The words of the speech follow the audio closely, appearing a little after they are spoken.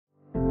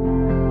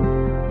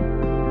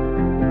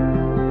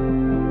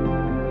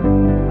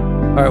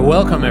All right,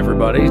 welcome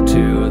everybody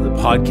to the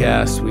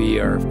podcast. We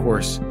are, of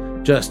course,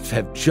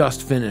 have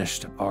just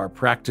finished our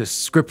Practice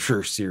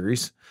Scripture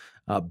series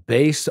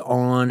based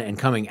on and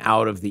coming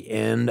out of the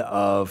end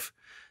of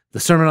the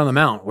Sermon on the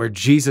Mount, where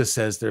Jesus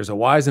says there's a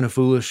wise and a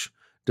foolish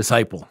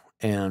disciple,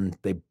 and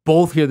they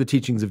both hear the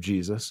teachings of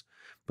Jesus,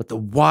 but the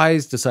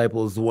wise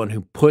disciple is the one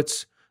who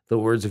puts the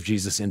words of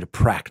Jesus into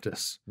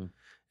practice.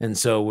 And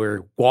so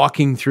we're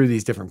walking through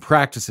these different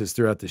practices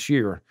throughout this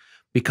year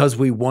because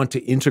we want to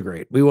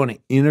integrate. We want to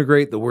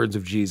integrate the words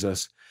of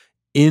Jesus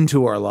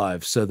into our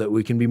lives so that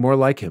we can be more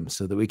like him,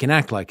 so that we can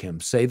act like him,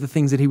 say the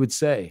things that he would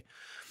say.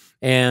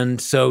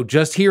 And so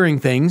just hearing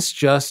things,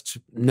 just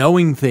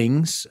knowing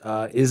things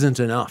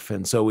isn't enough.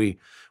 And so we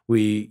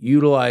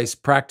utilize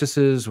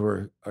practices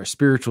or our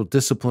spiritual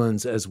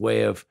disciplines as a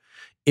way of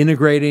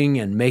integrating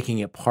and making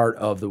it part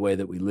of the way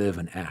that we live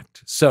and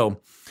act.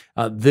 So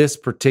this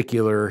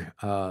particular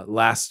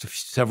last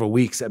several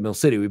weeks at Mill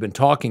City, we've been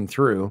talking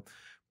through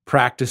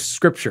practice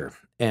Scripture,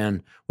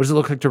 and what does it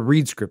look like to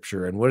read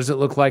Scripture, and what does it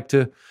look like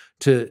to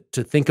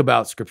think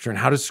about Scripture, and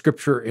how does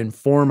Scripture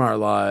inform our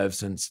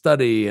lives and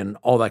study and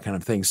all that kind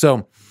of thing.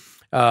 So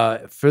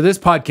for this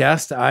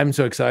podcast, I'm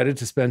so excited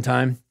to spend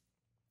time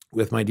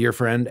with my dear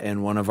friend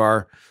and one of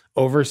our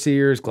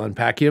overseers, Glenn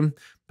Packiam,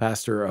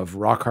 pastor of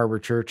Rock Harbor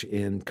Church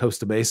in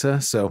Costa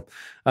Mesa. So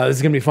this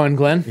is going to be fun,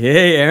 Glenn.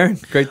 Hey, Aaron.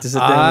 Great to sit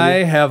down I with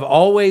you. have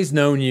always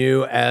known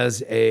you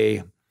as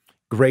a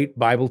great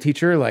Bible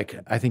teacher. Like,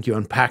 I think you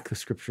unpack the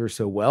Scripture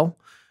so well.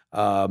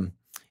 And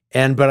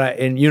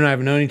you and I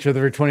have known each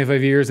other for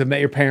 25 years. I've met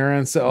your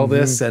parents, all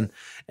this,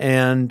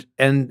 and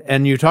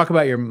you talk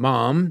about your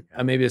mom,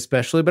 maybe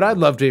especially, but I'd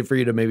love for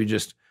you to maybe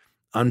just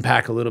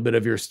unpack a little bit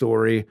of your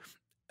story.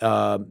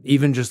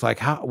 Even just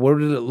like what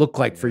did it look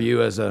like for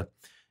you as a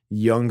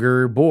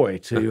younger boy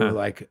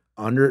to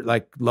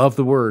love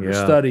the Word or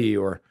study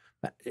or,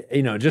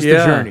 just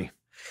the journey.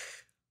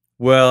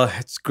 Well,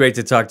 it's great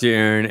to talk to you,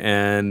 Aaron,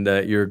 and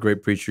you're a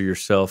great preacher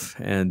yourself.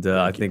 And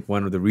I think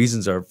one of the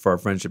reasons for our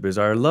friendship is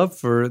our love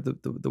for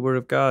the Word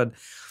of God.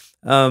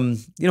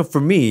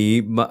 For me,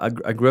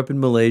 I grew up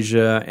in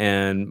Malaysia,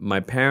 and my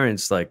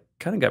parents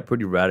kind of got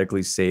pretty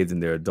radically saved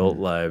in their adult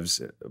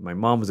lives. My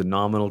mom was a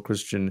nominal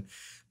Christian.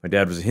 My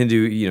dad was a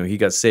Hindu. He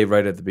got saved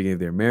right at the beginning of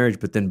their marriage,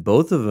 but then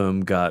both of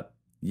them got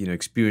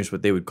experienced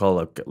what they would call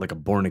a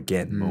born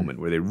again moment,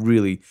 where they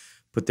really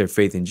put their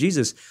faith in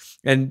Jesus.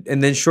 And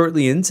then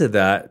shortly into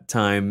that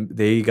time,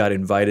 they got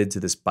invited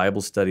to this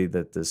Bible study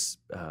that this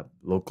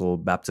local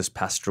Baptist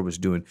pastor was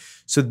doing.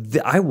 So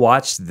I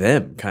watched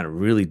them kind of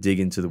really dig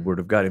into the Word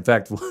of God. In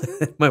fact,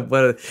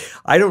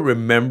 I don't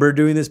remember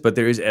doing this, but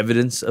there is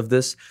evidence of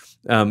this.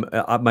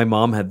 My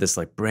mom had this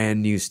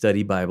brand new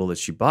study Bible that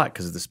she bought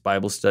because of this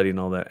Bible study and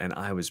all that. And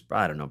I was,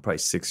 probably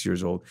 6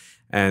 years old.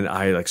 And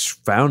I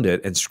found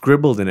it and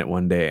scribbled in it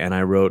one day. And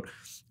I wrote,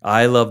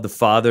 I love the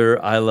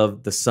Father, I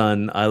love the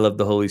Son, I love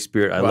the Holy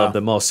Spirit, I love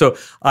them all. So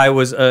I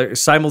was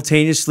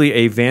simultaneously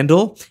a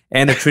vandal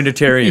and a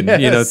Trinitarian,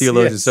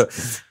 theologian. Yes. So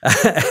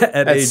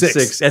at age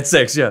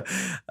six, yeah.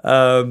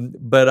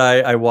 But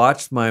I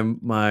watched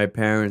my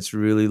parents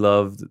really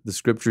loved the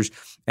Scriptures,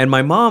 and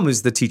my mom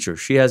is the teacher.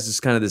 She has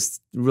this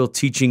real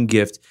teaching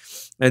gift.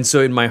 And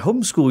so in my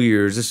homeschool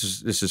years, this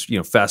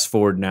is fast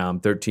forward now, I'm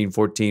 13,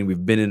 14.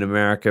 We've been in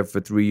America for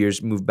 3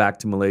 years, moved back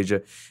to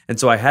Malaysia. And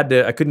so I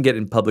couldn't get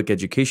in public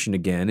education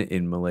again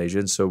in Malaysia.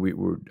 And so we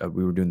were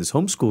doing this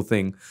homeschool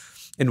thing.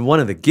 And one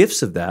of the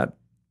gifts of that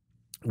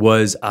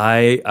was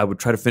I would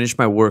try to finish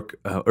my work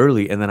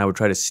early, and then I would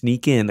try to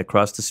sneak in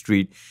across the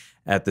street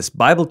at this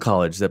Bible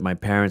college that my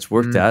parents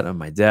worked at. And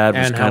my dad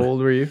was how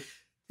old were you?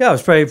 Yeah, I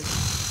was probably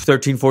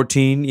 13,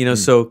 14,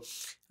 so...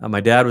 my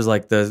dad was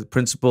the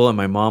principal, and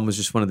my mom was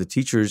just one of the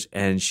teachers,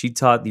 and she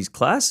taught these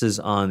classes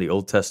on the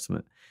Old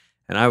Testament.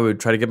 And I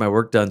would try to get my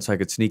work done so I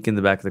could sneak in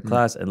the back of the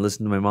class and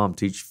listen to my mom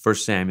teach 1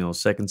 Samuel,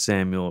 2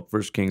 Samuel,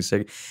 1 Kings,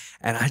 2.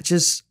 And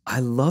I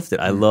loved it.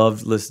 I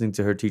loved listening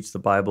to her teach the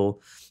Bible.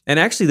 And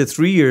actually, the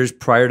 3 years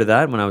prior to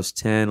that, when I was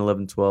 10,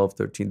 11, 12,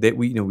 13,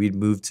 we'd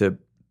moved to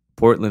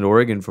Portland,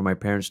 Oregon for my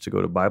parents to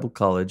go to Bible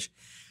college.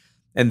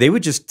 And they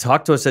would just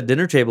talk to us at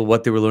dinner table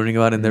what they were learning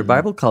about in their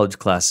Bible college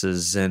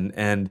classes.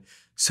 And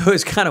so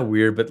it's kind of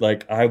weird, but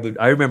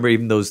I remember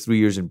even those 3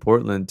 years in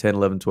Portland, 10,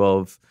 11,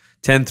 12,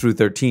 10 through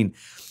 13,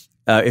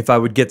 if I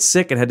would get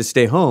sick and had to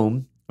stay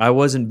home, I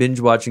wasn't binge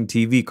watching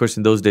TV. Of course,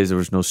 in those days, there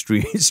was no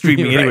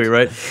streaming anyway,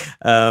 right?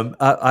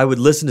 I would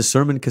listen to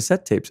sermon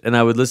cassette tapes, and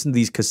I would listen to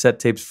these cassette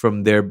tapes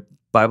from their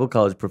Bible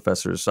college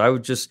professors.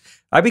 So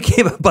I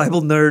became a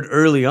Bible nerd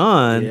early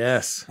on.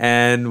 Yes.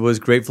 And was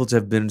grateful to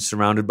have been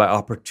surrounded by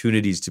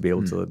opportunities to be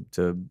able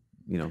to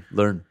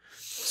learn.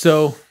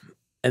 So,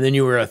 and then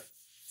you were a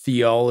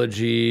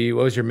theology.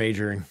 What was your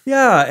majoring?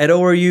 Yeah, at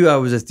ORU, I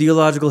was a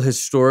theological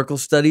historical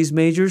studies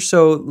major,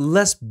 so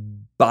less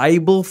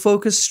Bible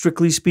focused,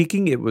 strictly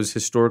speaking. It was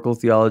historical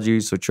theology,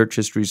 so church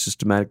history,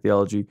 systematic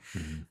theology.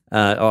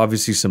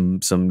 Obviously,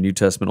 some New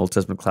Testament, Old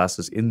Testament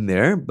classes in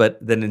there. But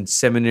then in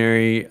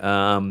seminary,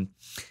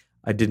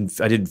 I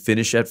didn't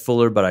finish at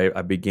Fuller, but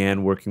I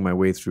began working my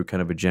way through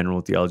kind of a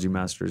general theology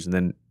master's, and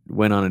then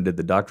went on and did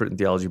the doctorate in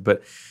theology.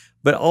 But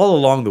all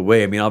along the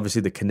way, I mean,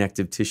 obviously the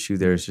connective tissue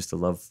there is just a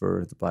love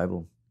for the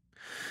Bible.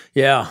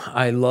 Yeah,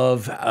 I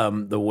love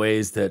the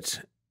ways that,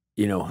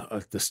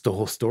 the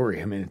whole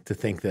story. I mean, to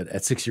think that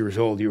at 6 years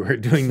old you were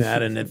doing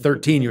that, and at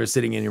 13 you were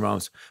sitting in your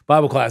mom's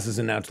Bible classes,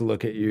 and now to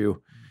look at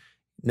you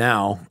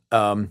now,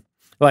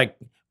 like,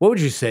 what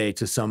would you say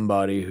to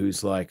somebody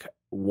who's like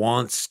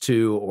wants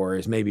to, or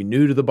is maybe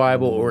new to the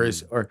Bible, or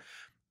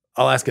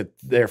I'll ask it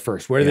there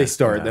first. Where do they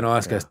start? Then I'll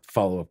ask a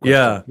follow-up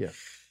question. Yeah.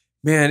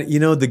 Man,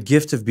 the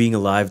gift of being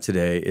alive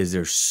today is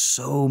there's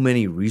so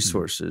many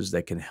resources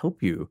that can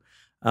help you.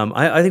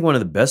 I think one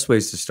of the best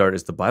ways to start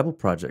is the Bible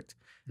Project.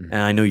 And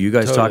I know you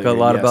guys talk a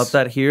lot about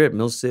that here at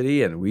Mill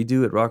City, and we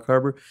do at Rock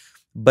Harbor.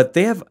 But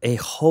they have a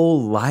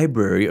whole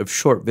library of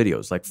short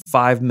videos, like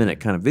 5-minute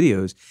kind of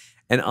videos.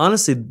 And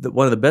honestly,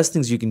 one of the best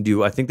things you can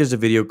do, I think there's a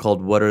video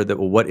called What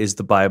is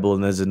the Bible?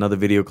 And there's another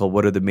video called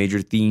What are the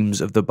major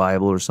themes of the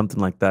Bible, or something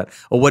like that.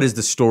 Or what is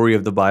the story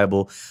of the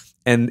Bible?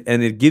 And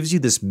it gives you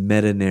this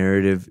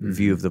meta-narrative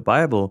view of the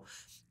Bible.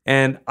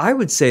 And I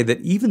would say that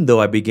even though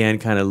I began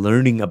kind of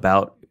learning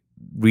about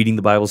reading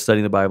the Bible,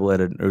 studying the Bible at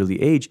an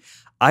early age,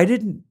 I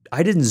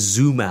didn't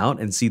zoom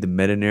out and see the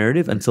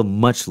meta-narrative until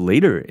much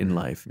later in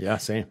life. Yeah,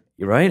 same.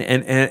 Right?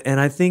 And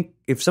I think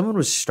if someone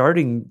was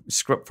starting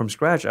from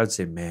scratch, I would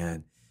say,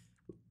 man,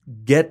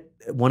 get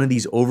one of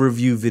these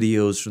overview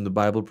videos from the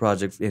Bible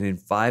Project, and in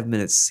 5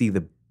 minutes see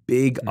the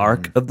big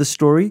arc of the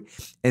story,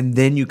 and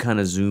then you kind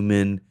of zoom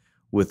in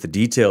with the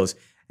details.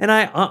 And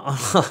I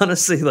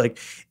honestly, like,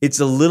 it's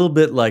a little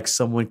bit like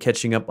someone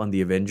catching up on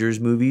the Avengers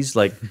movies,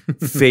 like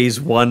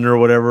phase 1 or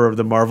whatever of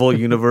the Marvel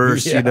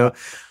universe,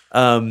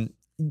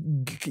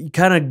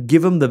 kind of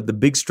give them the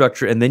big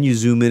structure, and then you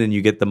zoom in and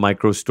you get the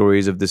micro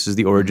stories of this is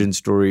the origin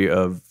story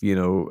of,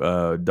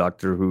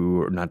 Doctor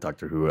Who, or not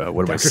Doctor Who,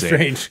 what am I saying?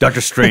 Strange. Doctor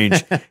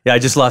Strange. Yeah, I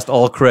just lost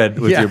all cred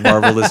with your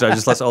Marvel list. I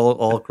just lost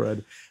all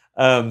cred.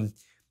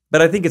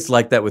 But I think it's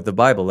like that with the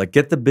Bible. Like,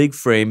 get the big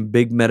frame,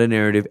 big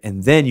meta-narrative,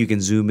 and then you can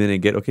zoom in and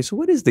get, okay, so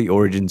what is the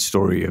origin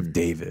story of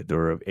David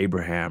or of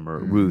Abraham or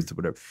Ruth or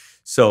whatever?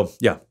 So,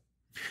 yeah.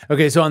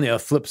 Okay, so on the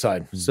flip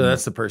side, so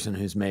that's the person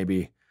who's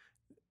maybe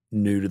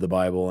new to the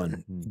Bible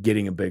and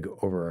getting a big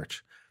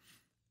overarch.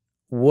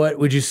 What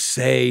would you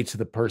say to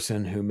the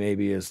person who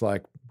maybe is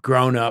like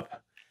grown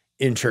up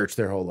in church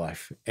their whole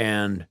life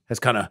and has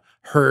kind of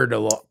heard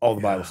all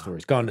the Bible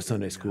stories, gone to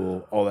Sunday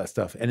school, all that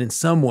stuff, and in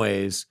some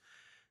ways,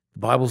 the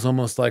Bible's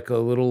almost like a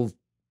little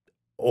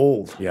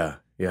old,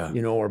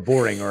 or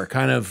boring, or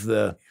kind of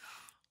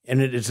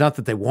and it's not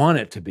that they want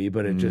it to be,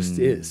 but it just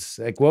is.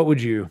 Like, what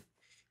would you?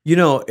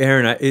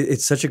 Aaron,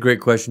 it's such a great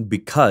question,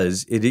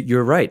 because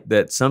you're right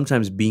that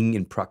sometimes being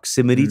in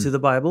proximity to the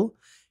Bible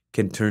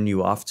can turn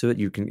you off to it.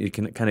 It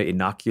can kind of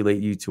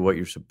inoculate you to what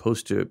you're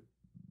supposed to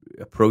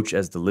approach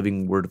as the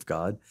living Word of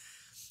God.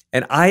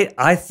 And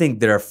I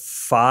think there are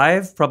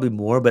 5, probably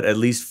more, but at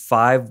least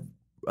 5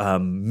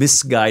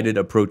 misguided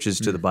approaches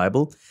to the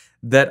Bible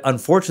that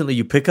unfortunately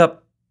you pick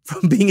up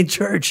from being in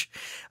church.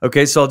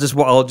 Okay, so I'll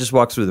just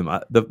walk through them.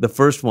 The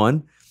first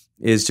one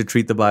is to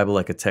treat the Bible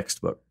like a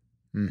textbook.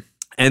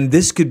 And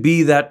this could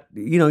be that,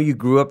 you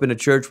grew up in a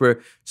church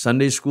where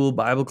Sunday school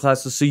Bible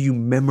classes, so you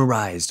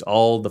memorized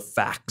all the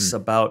facts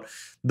about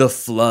the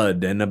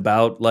flood and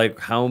about like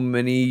how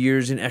many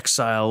years in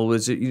exile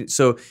was it.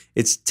 So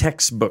it's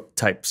textbook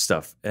type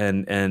stuff.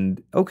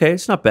 And okay,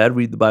 it's not bad.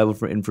 Read the Bible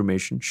for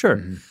information.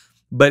 Sure.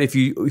 But if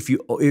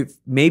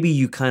maybe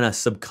you kind of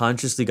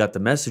subconsciously got the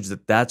message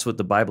that that's what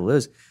the Bible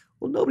is,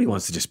 well, nobody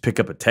wants to just pick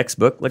up a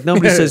textbook. Like,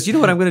 nobody says, you know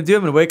what I'm going to do?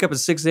 I'm going to wake up at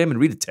 6 a.m. and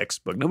read a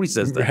textbook. Nobody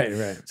says that.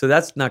 Right. So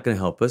that's not going to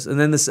help us. And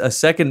then a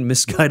second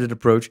misguided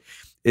approach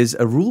is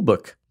a rule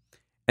book.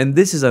 And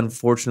this is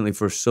unfortunately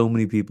for so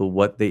many people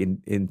what they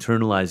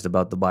internalized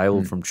about the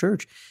Bible from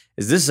church.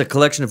 Is this a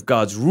collection of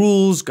God's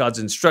rules, God's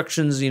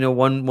instructions?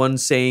 One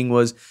saying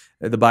was,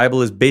 the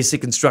Bible is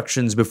basic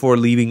instructions before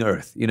leaving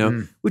Earth,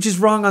 which is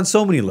wrong on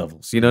so many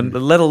levels,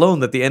 let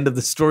alone that the end of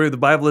the story of the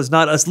Bible is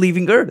not us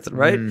leaving Earth,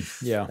 right?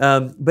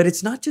 But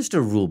it's not just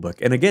a rule book.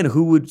 And again,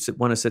 who would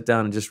want to sit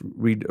down and just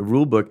read a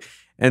rule book?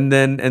 And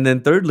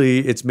then thirdly,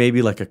 it's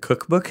maybe like a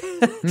cookbook.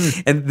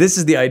 And this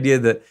is the idea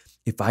that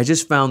if I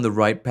just found the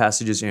right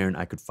passages, Aaron,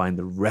 I could find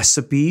the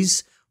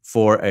recipes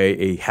for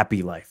a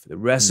happy life, the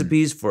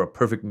recipes for a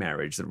perfect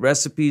marriage, the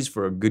recipes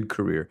for a good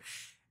career.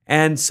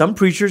 And some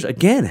preachers,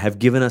 again, have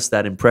given us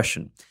that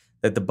impression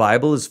that the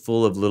Bible is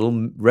full of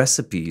little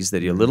recipes,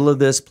 that a little of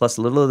this, plus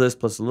a little of this,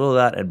 plus a little of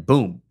that, and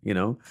boom,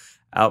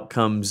 out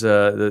comes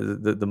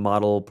the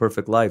model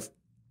perfect life.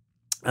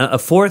 A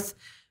fourth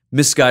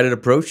misguided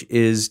approach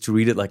is to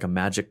read it like a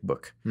magic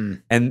book.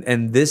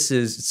 And this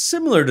is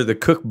similar to the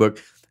cookbook,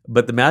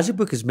 but the magic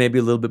book is maybe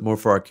a little bit more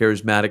for our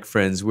charismatic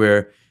friends,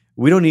 where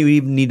We don't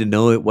even need to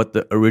know what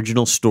the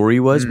original story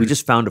was. We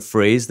just found a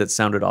phrase that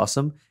sounded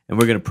awesome, and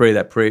we're going to pray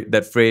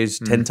that phrase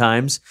 10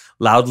 times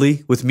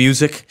loudly with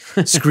music,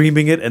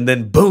 screaming it, and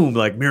then boom,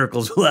 like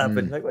miracles will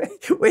happen. Like,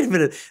 wait a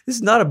minute, this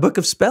is not a book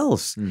of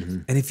spells.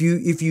 And if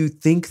you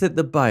think that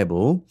the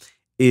Bible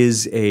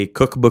is a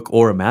cookbook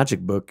or a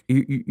magic book,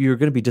 you're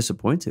going to be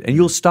disappointed, and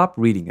you'll stop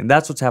reading. And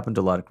that's what's happened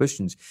to a lot of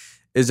Christians.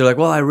 Is they're like,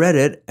 well, I read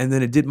it, and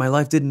then my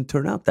life didn't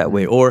turn out that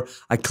way. Or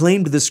I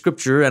claimed the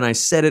scripture, and I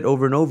said it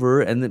over and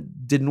over, and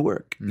it didn't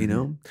work, you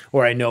know?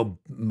 Or I know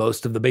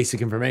most of the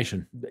basic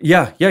information.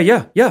 Yeah,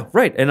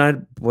 right.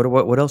 And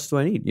what else do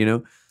I need, you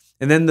know?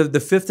 And then the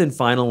fifth and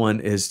final one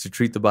is to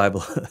treat the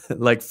Bible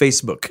like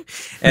Facebook.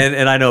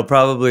 And I know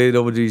probably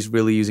nobody's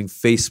really using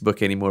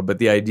Facebook anymore, but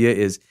the idea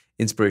is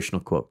inspirational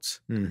quotes.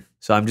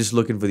 So I'm just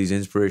looking for these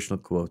inspirational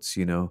quotes,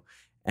 you know?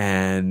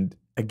 And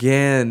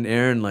again,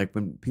 Aaron, like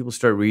when people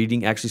start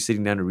actually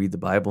sitting down to read the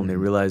Bible, and they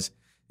realize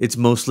it's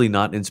mostly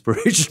not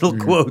inspirational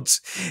quotes.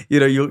 You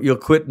know, you'll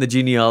quit in the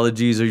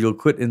genealogies, or you'll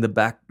quit in the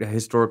back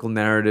historical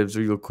narratives,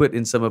 or you'll quit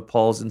in some of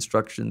Paul's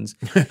instructions,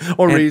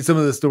 or read some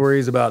of the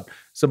stories about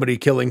somebody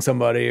killing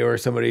somebody, or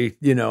somebody,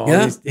 you know.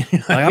 Yeah,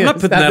 like, I'm not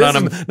putting that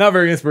on them. Not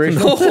very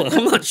inspirational. No,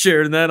 I'm not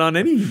sharing that on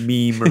any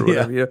meme or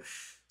whatever. You know?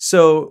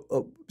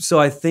 So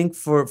I think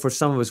for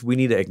some of us, we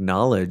need to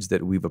acknowledge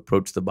that we've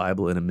approached the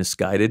Bible in a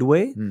misguided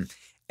way.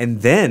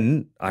 And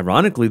then,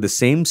 ironically, the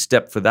same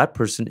step for that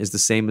person is the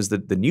same as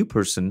the new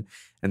person,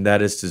 and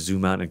that is to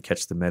zoom out and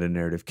catch the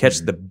meta-narrative, catch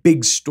the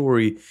big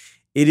story.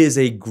 It is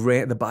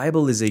the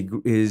Bible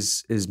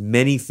is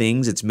many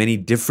things. It's many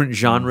different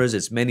genres.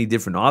 It's many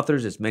different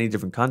authors. It's many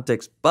different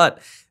contexts. But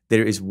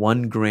there is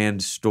one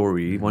grand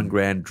story, one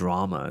grand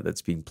drama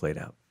that's being played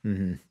out.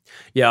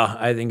 Yeah,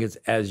 I think it's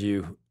as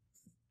you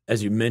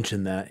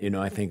mentioned that, you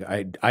know, I think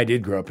I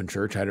did grow up in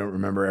church. I don't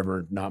remember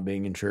ever not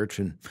being in church,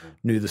 and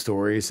knew the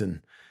stories, and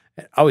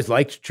I always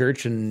liked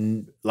church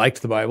and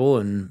liked the Bible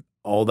and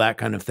all that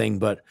kind of thing.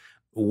 But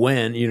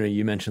when, you know,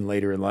 you mentioned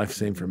later in life,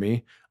 same for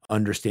me,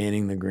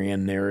 understanding the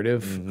grand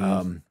narrative,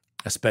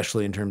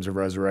 especially in terms of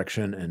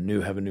resurrection and new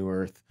heaven, new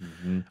earth,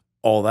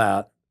 all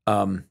that,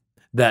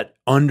 that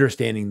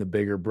understanding the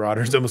bigger,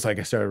 broader, it's almost like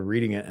I started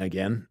reading it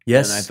again.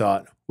 Yes. And I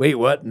thought, wait,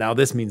 what? Now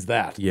this means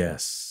that.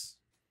 Yes.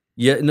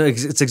 Yeah, no,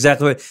 it's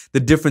exactly right. The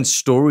different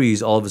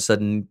stories all of a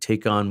sudden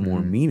take on more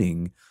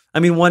meaning. I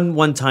mean,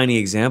 one tiny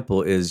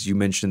example is you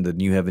mentioned the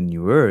new heaven,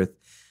 new earth.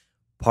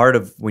 Part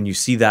of when you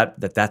see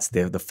that's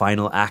the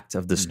final act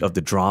of this of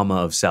the drama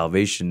of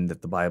salvation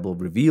that the Bible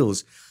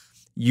reveals,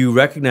 you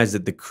recognize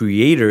that the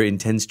Creator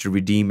intends to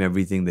redeem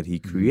everything that He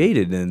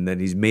created, and that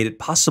He's made it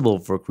possible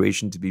for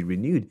creation to be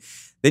renewed.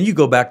 Then you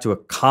go back to a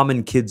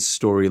common kid's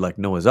story like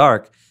Noah's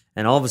Ark,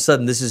 and all of a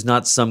sudden, this is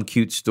not some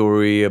cute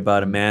story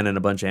about a man and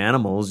a bunch of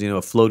animals, you know,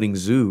 a floating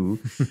zoo,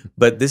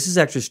 but this is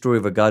actually a story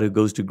of a God who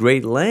goes to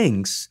great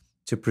lengths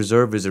to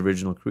preserve His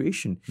original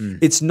creation.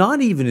 It's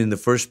not even in the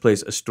first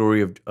place a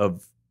story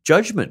of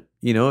judgment.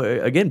 You know,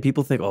 again,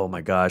 people think, oh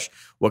my gosh,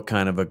 what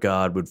kind of a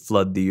God would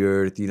flood the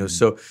earth? You know,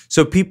 so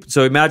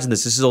imagine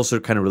this. This is also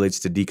kind of relates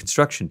to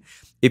deconstruction.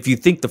 If you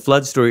think the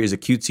flood story is a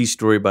cutesy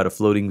story about a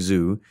floating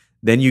zoo,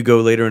 then you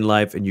go later in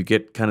life and you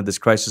get kind of this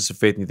crisis of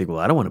faith, and you think, well,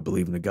 I don't want to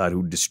believe in a God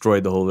who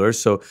destroyed the whole earth,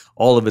 so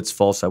all of it's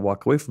false. I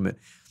walk away from it.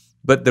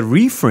 But the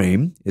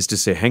reframe is to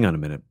say, hang on a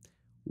minute.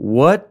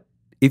 What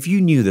if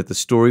you knew that the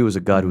story was a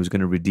God who was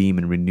going to redeem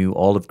and renew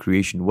all of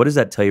creation? What does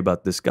that tell you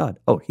about this God?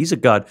 Oh, He's a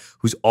God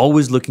who's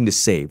always looking to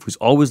save, who's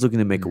always looking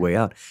to make a way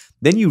out.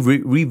 Then you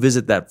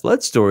revisit that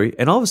flood story,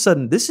 and all of a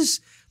sudden,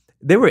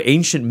 there were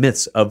ancient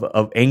myths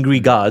of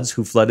angry gods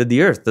who flooded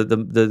the earth.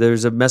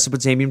 There's a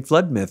Mesopotamian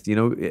flood myth, you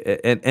know,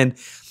 and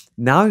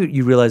now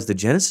you realize the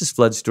Genesis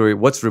flood story.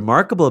 What's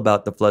remarkable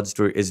about the flood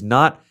story is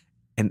not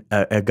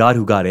a God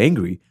who got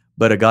angry,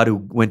 but a God who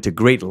went to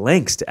great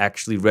lengths to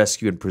actually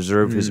rescue and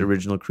preserve His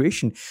original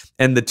creation.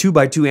 And the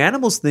 2x2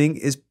 animals thing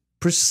is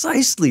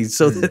precisely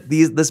so that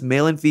this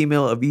male and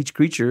female of each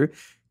creature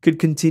could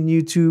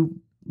continue to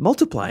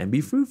multiply and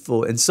be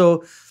fruitful. And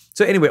so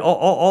anyway,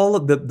 all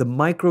of the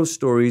micro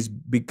stories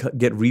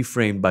get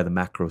reframed by the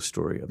macro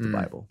story of the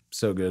Bible.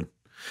 So good.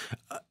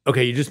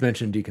 Okay, you just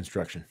mentioned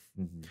deconstruction.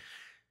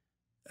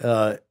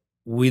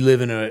 We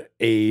live in an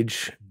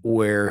age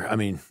where, I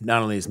mean,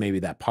 not only is maybe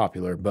that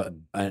popular, but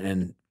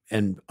and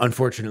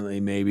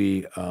unfortunately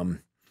maybe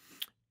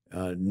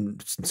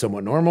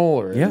somewhat normal,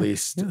 or at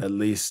least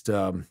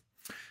you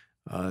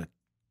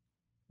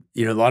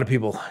know, a lot of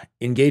people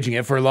engaging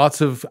it for lots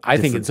of, I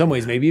think in some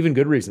ways, maybe even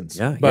good reasons.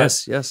 Yeah.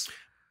 Yes.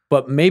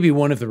 But maybe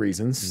one of the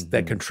reasons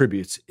that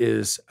contributes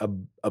is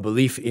a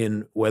belief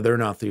in whether or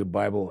not the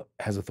Bible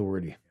has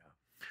authority.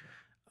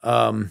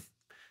 And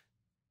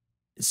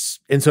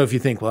so if you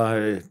think,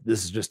 well,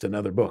 this is just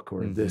another book,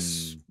 or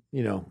this,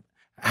 you know,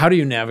 how do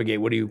you navigate?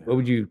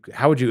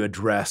 How would you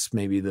address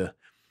maybe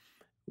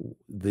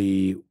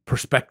the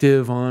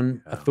perspective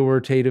on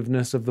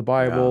authoritativeness of the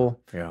Bible?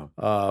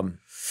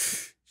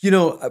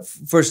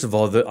 First of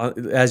all,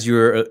 as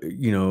you're,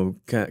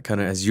 kind of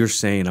as you're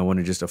saying, I want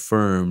to just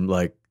affirm,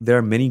 like, there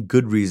are many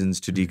good reasons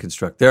to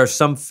deconstruct. There are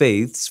some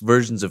faiths,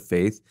 versions of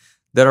faith,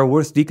 that are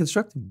worth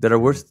deconstructing, that are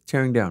worth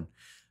tearing down.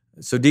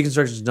 So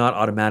deconstruction is not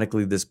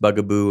automatically this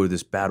bugaboo or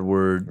this bad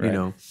word,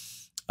 Right.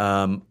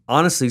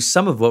 Honestly,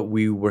 some of what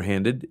we were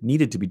handed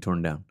needed to be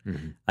torn down.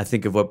 Mm-hmm. I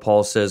think of what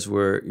Paul says,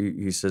 where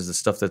he says the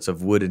stuff that's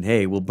of wood and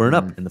hay will burn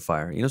up in the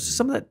fire. So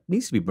some of that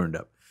needs to be burned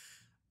up.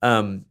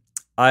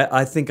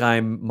 I think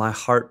my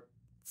heart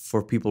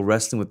for people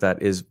wrestling with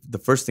that is, the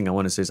first thing I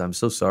want to say is, I'm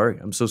so sorry.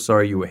 I'm so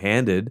sorry you were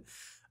handed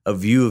a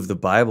view of the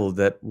Bible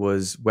that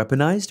was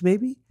weaponized,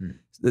 maybe.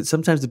 That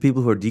sometimes the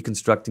people who are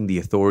deconstructing the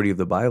authority of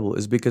the Bible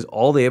is because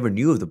all they ever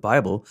knew of the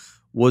Bible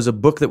was a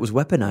book that was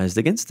weaponized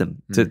against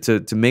them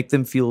to make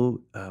them feel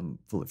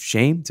full of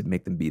shame, to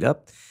make them beat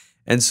up.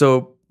 And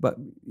so, but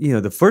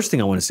the first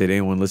thing I want to say to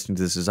anyone listening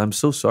to this is, I'm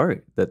so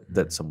sorry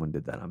that someone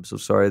did that. I'm so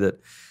sorry that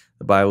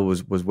the Bible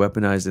was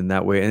weaponized in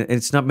that way, and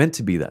it's not meant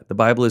to be that. The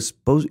Bible is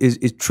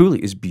truly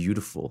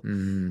beautiful,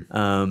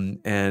 and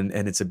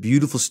it's a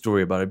beautiful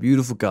story about a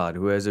beautiful God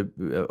who has a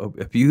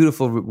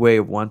beautiful way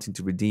of wanting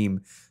to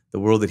redeem the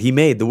world that He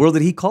made, the world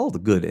that He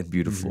called good and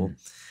beautiful.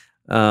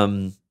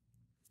 And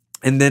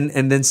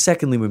then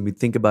secondly, when we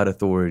think about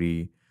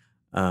authority,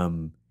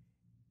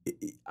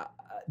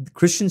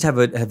 Christians have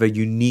a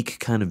unique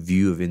kind of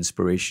view of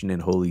inspiration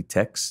in holy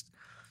text.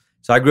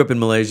 So I grew up in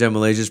Malaysia.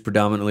 Malaysia is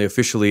predominantly,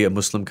 officially, a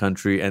Muslim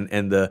country,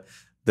 and the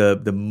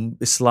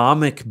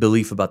Islamic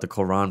belief about the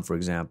Quran, for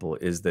example,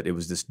 is that it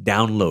was this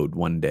download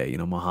one day.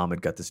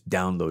 Muhammad got this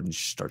download and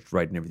starts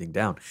writing everything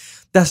down.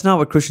 That's not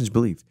what Christians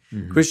believe.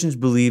 Christians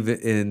believe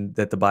in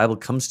that the Bible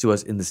comes to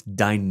us in this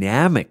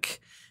dynamic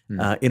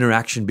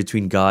interaction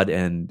between God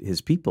and His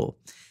people,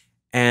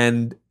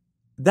 and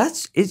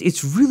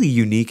it's really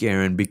unique,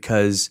 Aaron,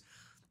 because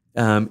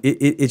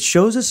it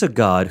shows us a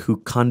God who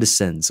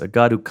condescends, a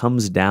God who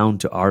comes down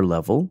to our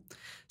level.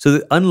 So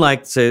that,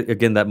 unlike, say,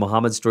 again, that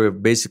Muhammad story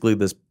of basically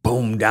this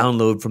boom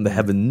download from the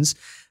heavens,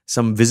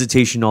 some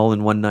visitation all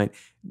in one night,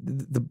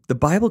 the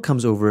Bible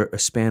comes over a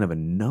span of a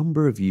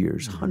number of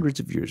years, hundreds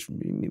of years,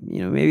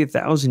 maybe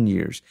 1,000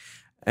 years,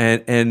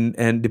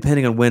 and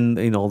depending on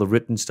when all the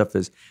written stuff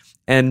is,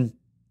 and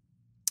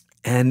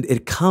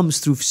it comes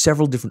through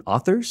several different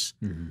authors.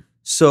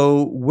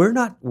 So we're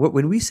not,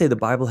 when we say the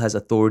Bible has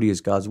authority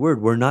as God's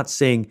word, we're not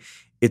saying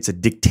it's a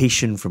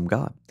dictation from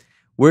God.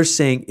 We're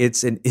saying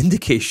it's an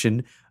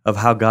indication of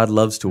how God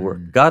loves to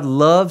work. God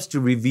loves to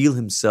reveal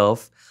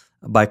Himself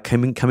by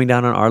coming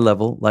down on our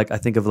level. Like, I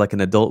think of like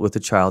an adult with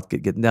a child,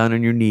 getting down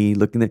on your knee,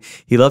 looking at.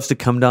 He loves to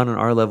come down on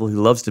our level. He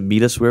loves to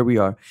meet us where we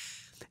are.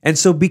 And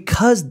so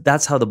because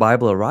that's how the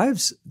Bible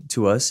arrives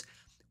to us,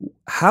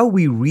 how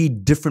we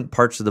read different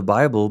parts of the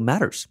Bible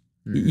matters.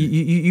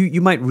 You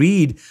might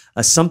read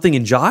something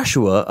in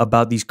Joshua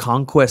about these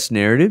conquest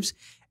narratives,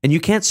 and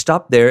you can't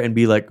stop there and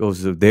be like, oh,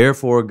 so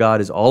therefore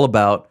God is all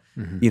about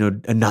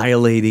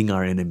annihilating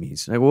our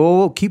enemies. Like,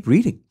 whoa, keep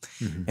reading.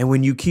 And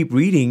when you keep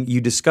reading,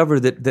 you discover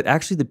that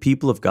actually the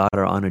people of God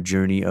are on a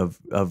journey of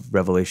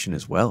revelation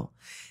as well.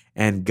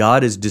 And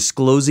God is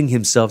disclosing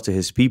Himself to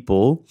His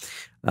people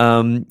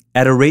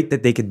at a rate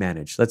that they can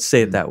manage. Let's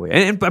say it that way.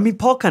 And I mean,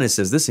 Paul kind of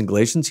says this in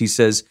Galatians. He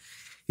says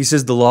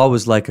the law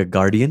was like a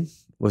guardian,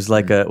 was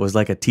like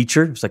a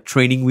teacher. It was like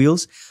training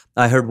wheels.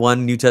 I heard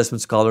one New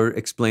Testament scholar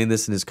explain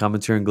this in his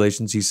commentary in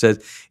Galatians. He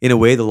said, in a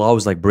way, the law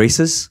was like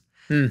braces.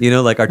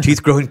 Like our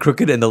teeth growing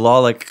crooked, and the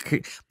law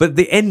but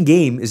the end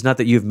game is not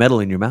that you have metal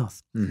in your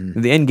mouth.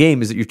 The end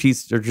game is that your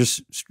teeth are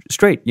just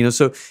straight.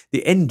 So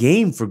the end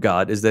game for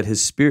God is that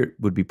His Spirit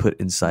would be put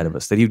inside of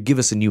us, that He would give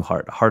us a new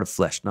heart, a heart of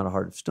flesh, not a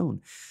heart of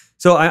stone.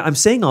 So I'm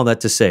saying all that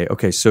to say,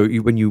 okay, so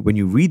when you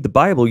read the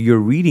Bible, you're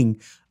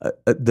reading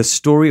the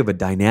story of a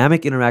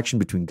dynamic interaction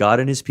between God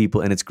and His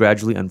people, and it's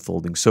gradually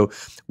unfolding. So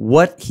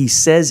what He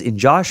says in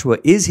Joshua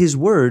is His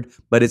word,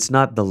 but it's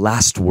not the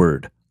last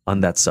word on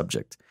that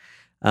subject.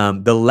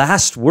 The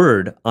last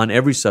word on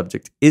every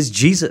subject is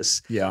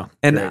Jesus. Yeah.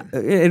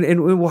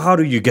 And well, how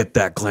do you get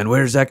that, Glenn?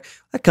 Where is that?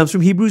 That comes from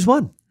Hebrews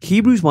 1.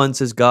 Hebrews 1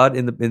 says God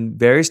in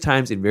various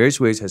times, in various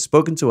ways, has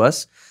spoken to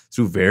us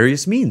through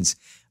various means.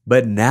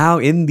 But now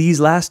in these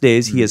last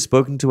days, He has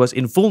spoken to us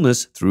in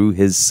fullness through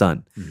His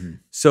Son.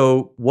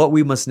 So what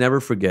we must never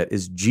forget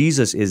is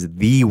Jesus is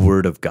the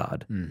Word of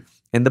God.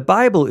 And the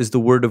Bible is the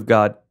Word of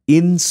God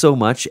in so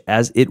much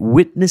as it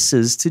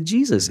witnesses to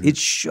Jesus. It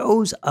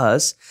shows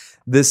us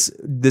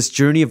this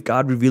journey of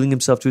God revealing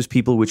Himself to His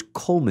people, which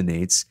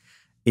culminates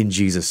in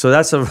Jesus. So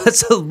that's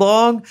a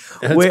long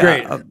way.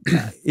 Great.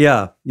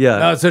 Yeah.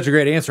 No, it's such a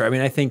great answer. I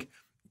mean, I think,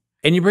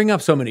 and you bring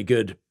up so many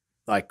good,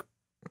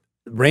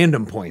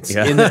 random points.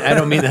 Yeah. I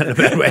don't mean that in a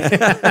bad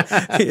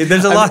way.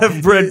 There's a lot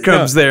of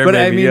breadcrumbs there. But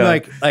maybe,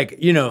 I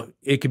mean,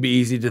 it could be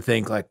easy to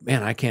think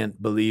man, I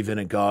can't believe in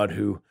a God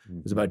who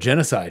is about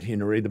genocide.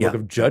 Read the book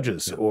of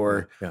Judges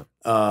or,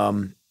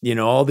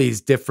 all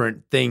these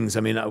different things.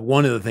 I mean,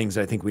 one of the things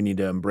I think we need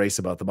to embrace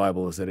about the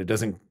Bible is that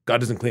God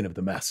doesn't clean up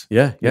the mess.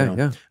 Yeah.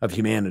 Of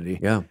humanity.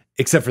 Yeah.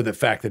 Except for the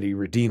fact that He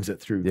redeems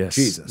it through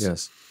Jesus.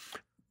 Yes.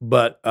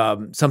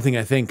 something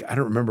I think, I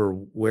don't remember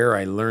where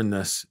I learned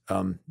this,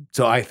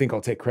 so I think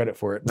I'll take credit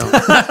for it. No.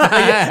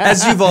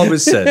 As you've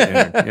always said,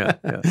 Aaron.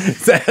 Yeah.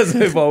 As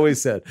I've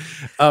always said.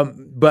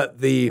 But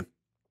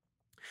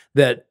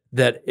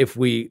that if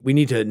we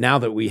need to, now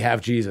that we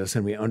have Jesus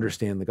and we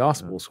understand the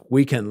Gospels,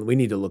 we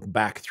need to look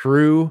back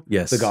through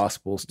the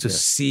Gospels to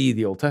see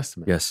the Old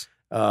Testament. Yes.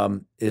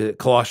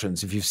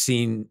 Colossians,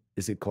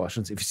 is it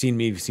Colossians? If you've seen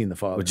me, you've seen the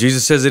Father. Well,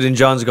 Jesus says it in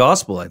John's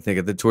Gospel, I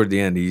think, toward the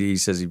end. He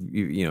says,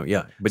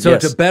 But so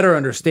to better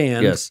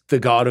understand the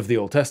God of the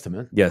Old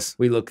Testament,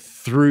 we look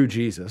through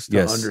Jesus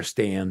to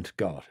understand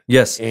God.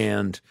 Yes.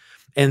 And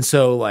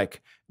so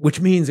which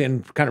means,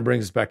 and kind of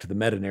brings us back to the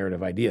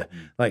meta-narrative idea,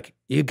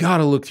 you got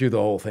to look through the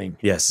whole thing.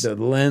 Yes. The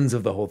lens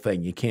of the whole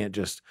thing. You can't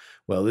just,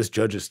 this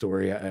Judge's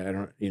story, I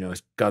don't,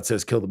 God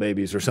says kill the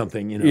babies or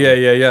something,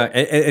 Yeah.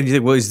 And you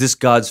think, is this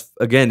God's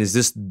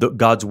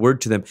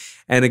word to them?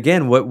 And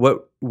again,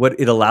 what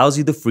it allows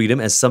you the freedom,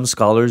 as some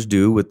scholars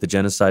do with the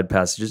genocide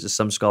passages, as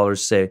some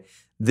scholars say,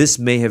 this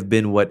may have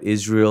been what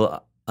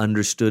Israel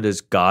understood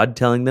as God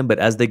telling them, but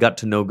as they got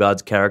to know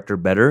God's character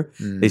better,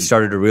 they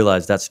started to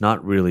realize that's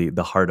not really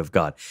the heart of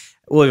God.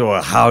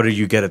 Well, how do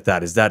you get at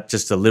that? Is that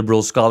just a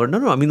liberal scholar?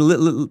 No. I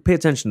mean, pay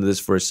attention to this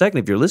for a second.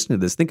 If you're listening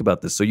to this, think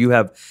about this. So you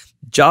have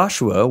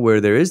Joshua,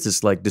 where there is this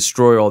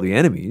destroy all the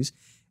enemies,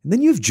 and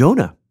then you have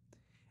Jonah.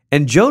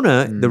 And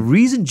Jonah, the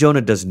reason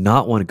Jonah does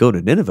not want to go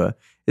to Nineveh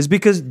is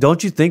because,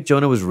 don't you think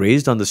Jonah was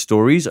raised on the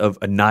stories of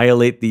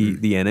annihilate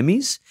the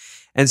enemies?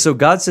 And so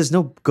God says,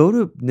 no, go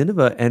to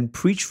Nineveh and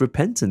preach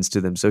repentance to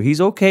them. So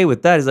he's okay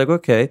with that. He's like,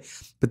 okay.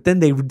 But then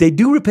they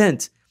do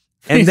repent.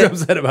 And he's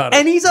upset about it.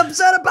 And he's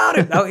upset about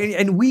it. Now,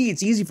 and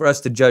it's easy for us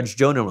to judge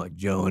Jonah. We're like,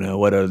 Jonah,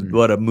 what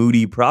a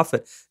moody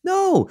prophet.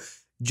 No,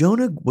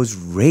 Jonah was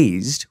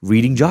raised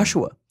reading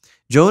Joshua.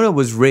 Jonah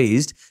was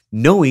raised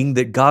knowing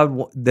that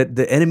that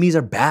the enemies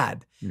are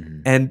bad.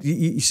 Mm-hmm.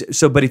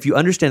 And but if you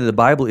understand that the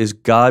Bible is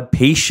God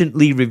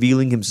patiently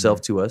revealing himself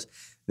to us,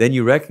 then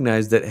you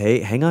recognize that, hey,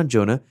 hang on,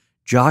 Jonah,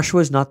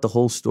 Joshua is not the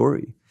whole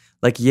story.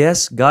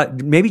 Yes,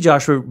 God, maybe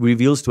Joshua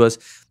reveals to us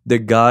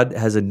that God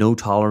has a no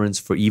tolerance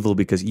for evil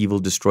because evil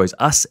destroys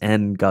us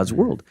and God's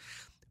world.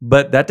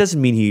 But that doesn't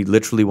mean he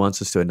literally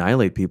wants us to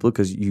annihilate people,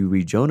 because you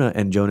read Jonah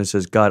and Jonah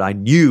says, God, I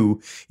knew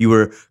you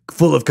were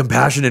full of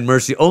compassion and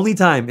mercy. Only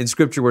time in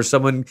scripture where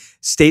someone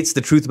states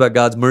the truth about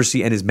God's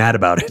mercy and is mad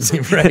about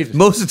it. Right.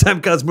 Most of the time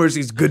God's mercy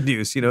is good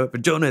news, For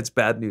Jonah, it's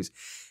bad news.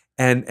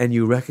 And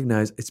you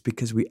recognize it's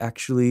because we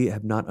actually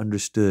have not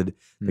understood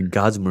that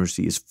God's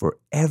mercy is for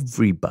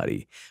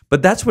everybody.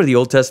 But that's where the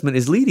Old Testament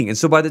is leading. And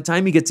so by the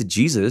time you get to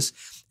Jesus,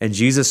 and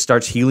Jesus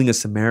starts healing a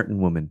Samaritan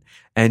woman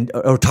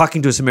or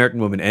talking to a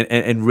Samaritan woman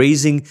and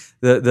raising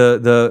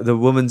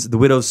the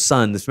widow's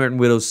son, the Samaritan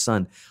widow's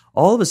son,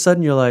 all of a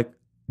sudden you're like,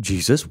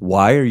 Jesus,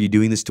 why are you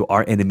doing this to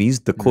our enemies,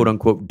 the quote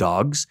unquote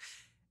dogs?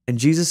 And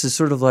Jesus is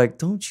sort of like,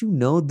 don't you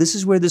know this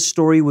is where this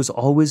story was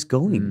always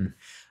going?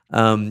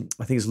 I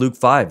think it's Luke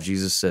 5.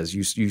 Jesus says,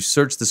 you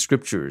search the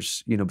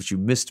scriptures, but you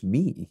missed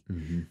me.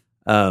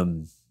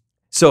 Mm-hmm.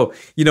 So,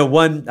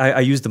 I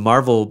use the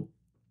Marvel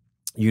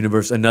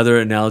universe. Another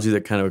analogy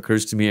that kind of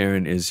occurs to me,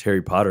 Aaron, is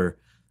Harry Potter.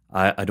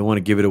 I don't want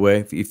to give it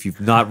away. If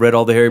you've not read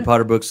all the Harry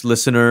Potter books,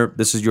 listener,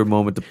 this is your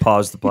moment to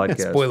pause the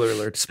podcast. Spoiler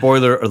alert.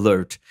 Spoiler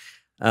alert.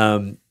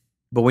 But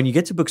when you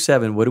get to book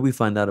 7, what do we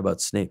find out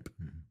about Snape?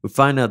 We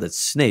find out that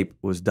Snape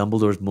was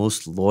Dumbledore's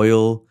most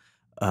loyal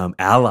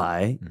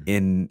ally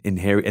in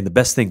Harry, and the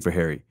best thing for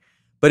Harry.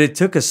 But it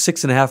took us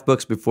 6.5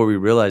 books before we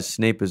realized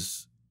Snape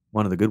is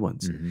one of the good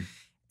ones. Mm-hmm.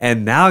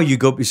 And now you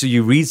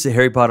read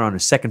Harry Potter on a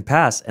second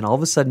pass, and all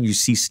of a sudden you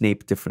see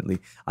Snape differently.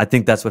 I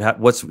think that's what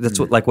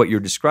what you're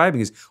describing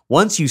is,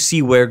 once you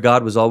see where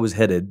God was always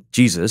headed,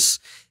 Jesus,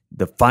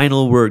 the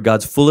final word,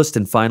 God's fullest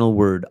and final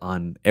word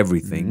on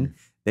everything,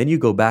 then you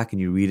go back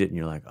and you read it and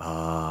you're like,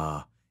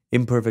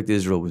 imperfect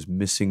Israel was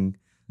missing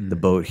the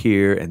boat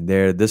here and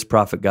there. This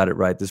prophet got it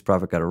right. This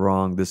prophet got it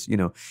wrong.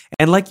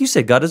 And like you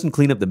said, God doesn't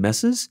clean up the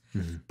messes.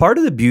 Mm-hmm. Part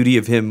of the beauty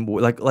of him,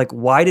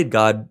 why did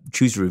God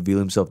choose to reveal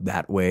himself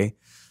that way?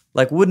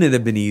 Wouldn't it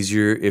have been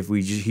easier if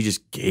he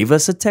just gave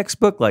us a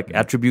textbook,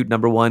 attribute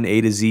number 1, A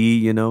to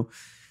Z,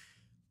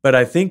 But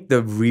I think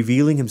the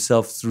revealing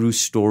himself through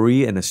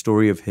story, and a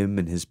story of him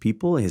and his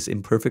people, his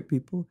imperfect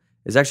people,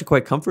 is actually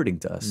quite comforting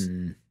to us.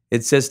 Mm.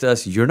 It says to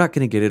us, you're not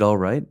going to get it all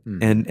right.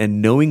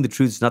 And knowing the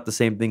truth is not the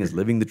same thing as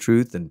living the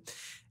truth. And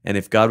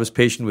if God was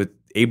patient with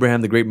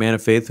Abraham, the great man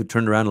of faith, who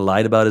turned around and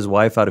lied about his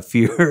wife out of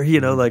fear,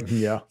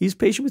 he's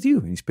patient with you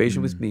and he's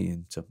patient with me.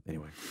 And so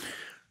anyway.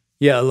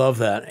 Yeah, I love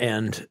that.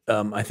 And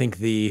I think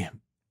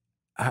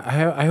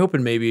I hope,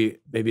 and maybe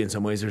in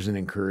some ways there's an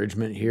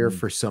encouragement here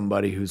for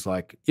somebody who's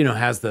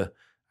has the,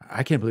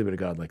 I can't believe in a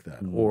God like that.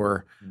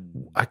 Or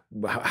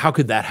how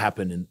could that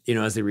happen? And,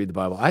 as they read the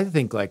Bible, I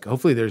think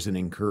hopefully there's an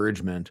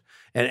encouragement.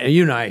 And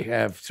you and I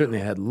have certainly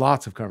had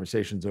lots of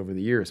conversations over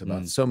the years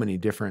about so many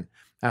different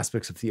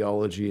aspects of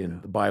theology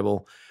and the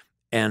Bible.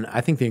 And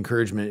I think the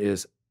encouragement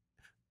is,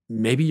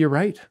 maybe you're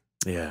right.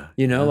 Yeah.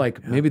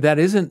 Maybe that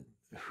isn't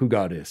who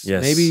God is.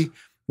 Yes. Maybe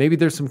maybe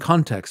there's some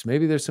context,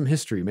 maybe there's some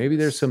history, maybe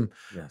there's some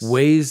Yes.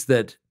 ways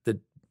that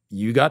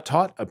you got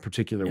taught a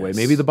particular way. Yes.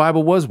 Maybe the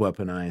Bible was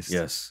weaponized.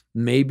 Yes.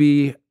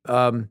 Maybe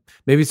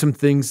some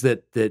things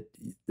that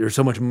there's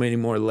so many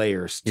more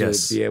layers to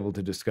be able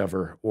to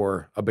discover,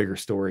 or a bigger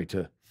story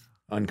to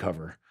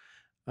uncover.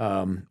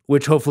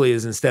 Which hopefully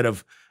is, instead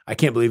of, I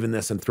can't believe in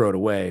this and throw it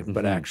away,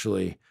 but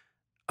actually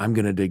I'm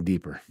going to dig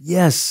deeper.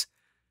 Yes.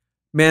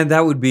 Man,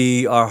 that would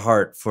be our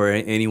heart for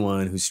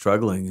anyone who's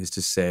struggling, is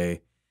to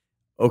say,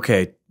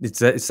 okay, it's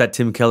that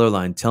Tim Keller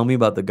line. Tell me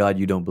about the God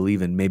you don't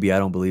believe in. Maybe I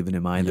don't believe in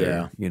him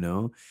either,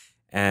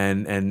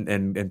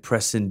 and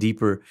press in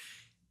deeper.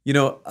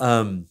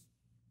 One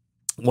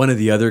of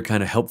the other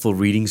kind of helpful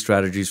reading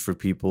strategies for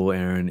people,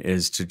 Aaron,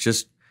 is to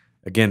just,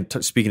 again,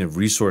 speaking of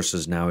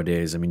resources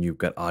nowadays, I mean, you've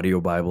got Audio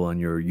Bible on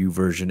your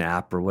YouVersion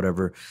app or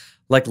whatever.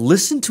 Like,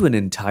 listen to an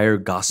entire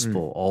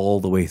gospel all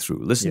the way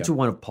through. Listen to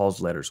one of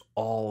Paul's letters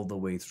all the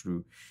way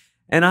through.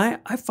 And I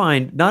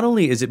find, not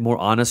only is it more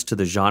honest to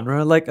the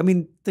genre, like, I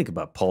mean, think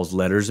about Paul's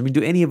letters. I mean,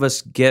 do any of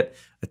us get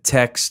a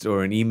text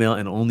or an email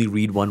and only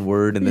read one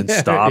word and then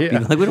stop?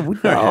 Yeah. Like,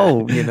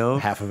 no,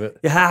 Half of it.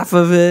 Half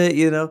of it.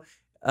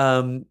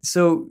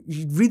 So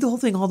you read the whole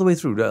thing all the way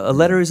through. A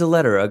letter is a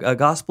letter. A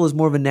gospel is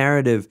more of a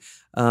narrative.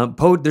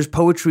 There's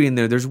poetry in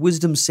there. There's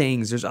wisdom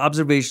sayings. There's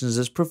observations.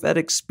 There's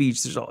prophetic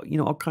speech. There's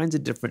all kinds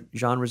of different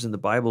genres in the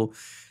Bible.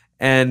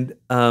 And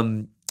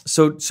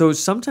so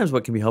sometimes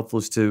what can be helpful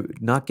is to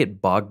not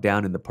get bogged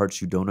down in the parts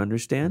you don't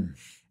understand,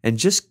 and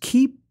just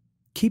keep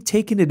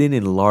taking it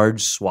in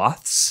large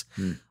swaths.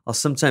 I'll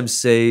sometimes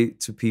say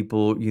to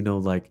people,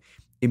 like,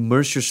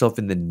 immerse yourself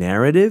in the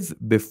narrative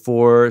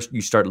before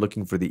you start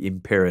looking for the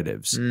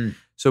imperatives.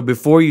 So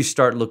before you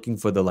start looking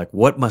for the, like,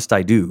 what must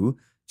I do?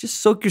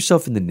 Just soak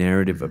yourself in the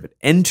narrative of it.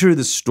 Enter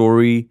the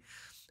story.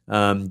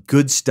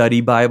 Good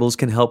study Bibles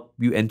can help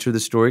you enter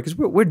the story, because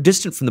we're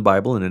distant from the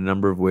Bible in a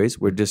number of ways.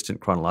 We're distant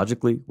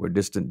chronologically. We're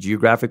distant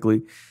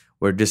geographically.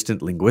 We're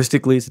distant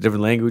linguistically. It's a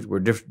different language. We're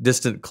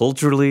distant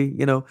culturally,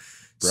 Right.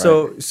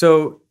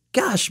 So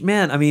gosh,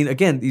 man, I mean,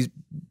 again,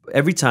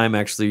 every time,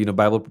 actually, the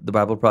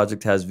Bible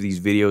Project has these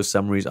video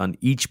summaries on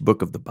each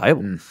book of the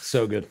Bible.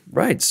 So good.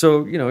 Right.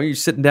 So, you're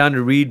sitting down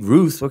to read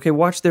Ruth. Okay,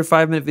 watch their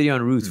 5-minute video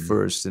on Ruth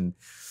first. And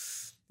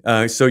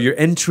so you're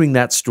entering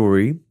that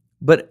story,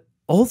 but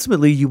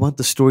ultimately you want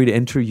the story to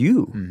enter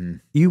you.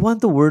 You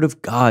want the Word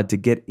of God to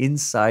get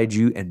inside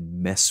you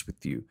and mess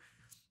with you.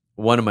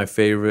 One of my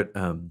favorite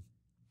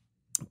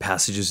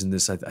passages in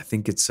this, I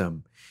think it's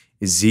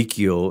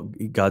Ezekiel.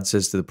 God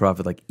says to the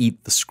prophet, like,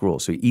 eat the scroll.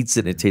 So he eats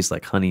it and it tastes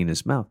like honey in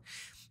his mouth.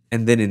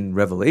 And then in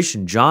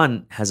Revelation,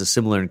 John has a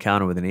similar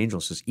encounter with an angel,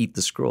 says, eat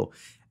the scroll.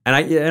 And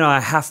I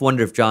half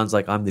wonder if John's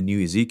like, I'm the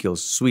new Ezekiel.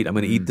 Sweet, I'm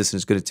going to eat this and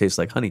it's going to taste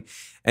like honey.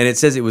 And it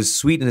says it was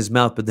sweet in his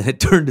mouth, but then it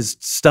turned his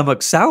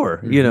stomach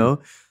sour,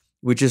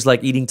 which is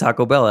like eating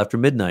Taco Bell after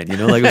midnight,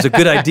 like, it was a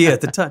good idea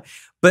at the time.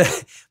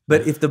 But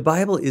if the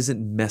Bible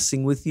isn't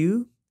messing with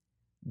you,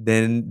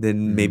 then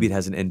maybe it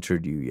hasn't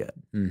entered you yet.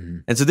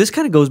 And so this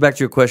kind of goes back to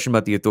your question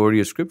about the authority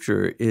of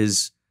Scripture,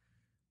 is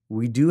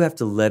we do have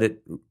to let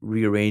it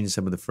rearrange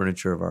some of the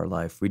furniture of our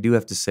life. We do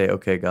have to say,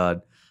 okay,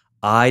 God,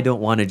 I don't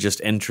want to just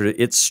enter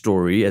its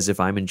story as if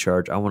I'm in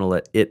charge. I want to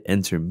let it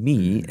enter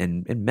me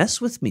and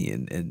mess with me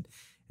and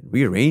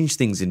rearrange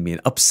things in me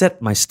and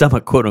upset my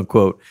stomach, quote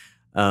unquote,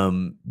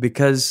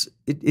 because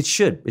it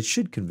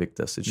should convict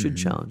us. It should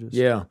challenge us.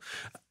 Yeah.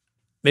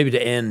 Maybe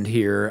to end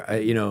here,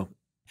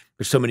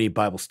 there's so many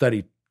Bible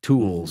study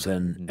tools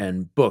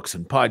and books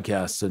and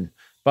podcasts and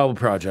Bible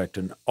Project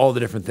and all the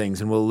different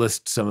things. And we'll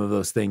list some of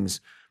those things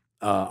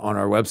on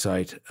our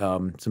website,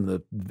 some of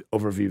the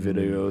overview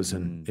videos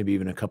and maybe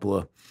even a couple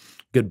of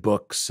good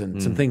books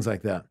and some things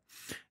like that.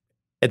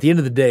 At the end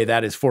of the day,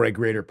 that is for a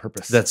greater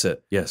purpose. That's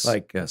it. Yes.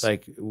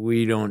 Like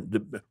we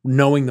don't,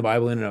 knowing the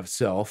Bible in and of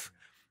itself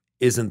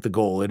isn't the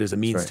goal. It is a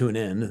means to an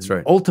end. That's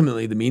right.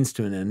 Ultimately, the means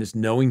to an end is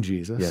knowing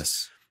Jesus.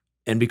 Yes.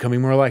 And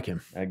becoming more like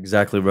him.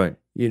 Exactly right.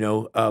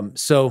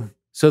 So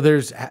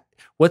there's,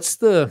 what's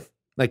the,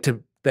 like,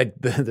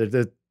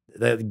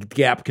 the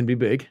gap can be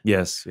big.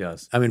 Yes.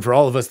 I mean, for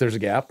all of us, there's a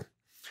gap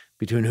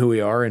between who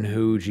we are and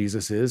who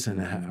Jesus is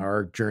and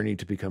our journey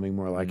to becoming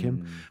more like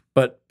him.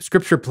 But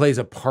Scripture plays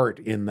a part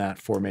in that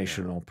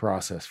formational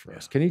process for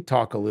us. Can you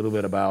talk a little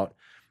bit about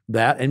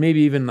that, and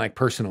maybe even like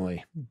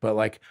personally, but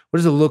like, what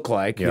does it look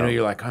like?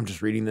 You're like, I'm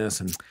just reading this,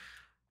 and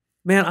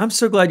man, I'm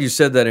so glad you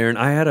said that, Aaron.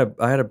 I had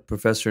a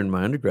professor in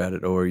my undergrad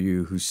at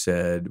ORU who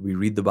said we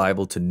read the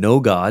Bible to know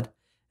God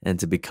and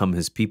to become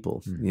his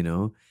people,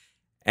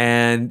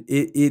 And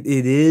it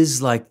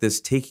is like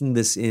this, taking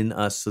this in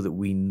us so that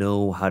we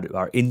know how to,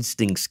 our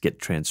instincts get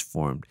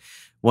transformed.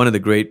 One of the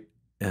great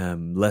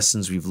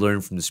lessons we've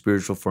learned from the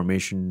spiritual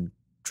formation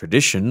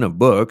tradition of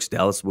books,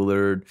 Dallas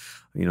Willard,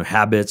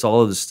 Habits,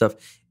 all of this stuff,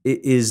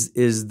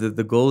 is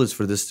the goal is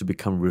for this to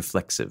become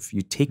reflexive.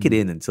 You take it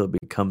in until it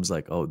becomes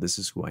like, oh, this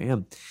is who I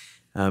am.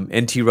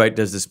 N.T. Wright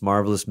does this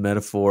marvelous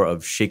metaphor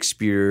of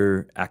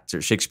Shakespearean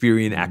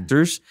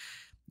actors,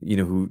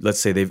 who,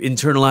 let's say, they've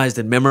internalized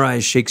and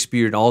memorized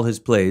Shakespeare and all his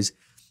plays,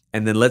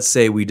 and then let's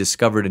say we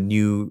discovered a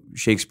new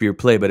Shakespeare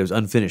play, but it was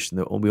unfinished.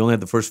 And we only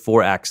had the first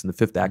 4 acts, and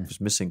the 5th act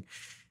was missing.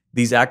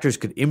 These actors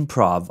could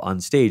improv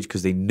on stage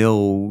because they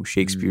know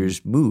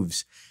Shakespeare's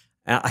moves.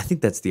 And I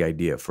think that's the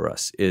idea for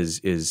us,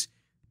 is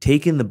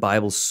taking the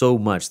Bible so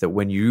much that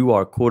when you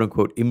are, quote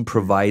unquote,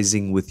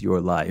 improvising with your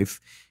life,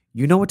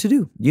 you know what to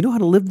do. You know how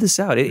to live this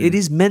out. It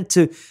is meant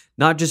to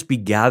not just be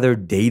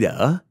gathered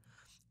data.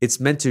 It's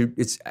meant to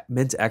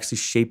actually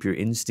shape your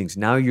instincts.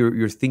 Now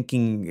you're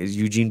thinking, as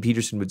Eugene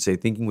Peterson would say,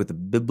 thinking with a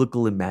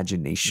biblical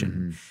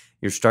imagination.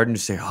 You're starting to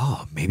say,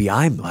 oh, maybe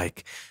I'm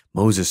like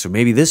Moses, or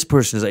maybe this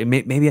person is like,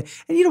 maybe, and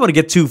you don't want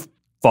to get too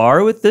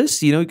far with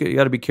this. You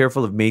got to be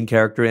careful of main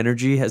character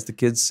energy, as the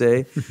kids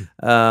say.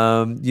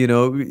 So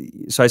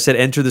I said,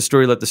 enter the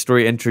story, let the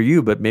story enter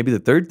you. But maybe the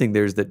third thing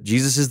there is that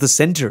Jesus is the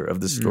center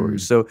of the story.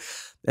 So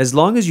as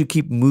long as you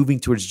keep moving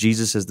towards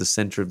Jesus as the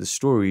center of the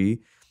story,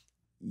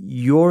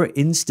 your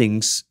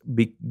instincts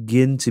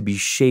begin to be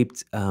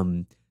shaped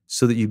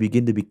so that you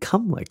begin to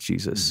become like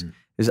Jesus.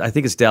 I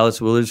think it's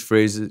Dallas Willard's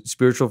phrase,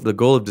 the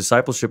goal of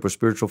discipleship or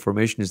spiritual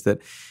formation is that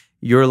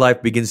your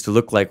life begins to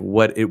look like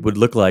what it would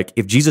look like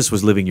if Jesus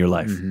was living your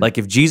life. Like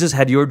if Jesus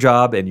had your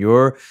job and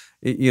your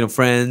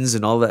friends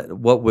and all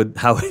that,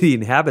 how would he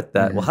inhabit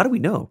that? Well, how do we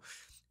know?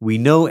 We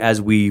know as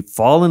we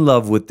fall in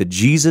love with the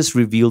Jesus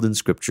revealed in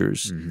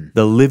scriptures,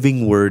 the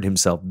living word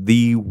himself,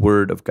 the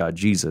word of God,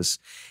 Jesus,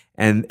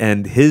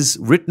 and his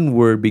written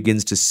word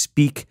begins to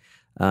speak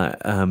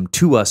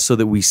to us so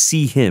that we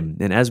see him.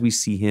 And as we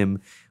see him,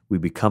 we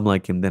become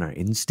like him. Then our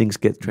instincts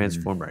get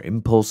transformed, our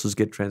impulses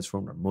get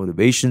transformed, our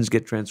motivations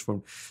get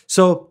transformed.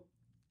 So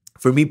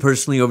for me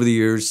personally, over the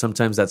years,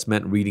 sometimes that's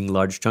meant reading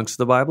large chunks of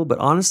the Bible, but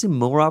honestly,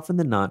 more often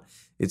than not,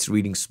 it's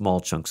reading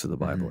small chunks of the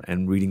Bible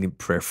and reading it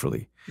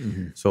prayerfully.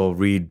 So I'll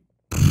read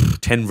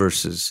 10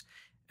 verses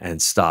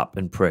and stop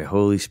and pray.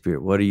 Holy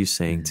Spirit, what are you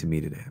saying to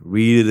me today?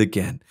 Read it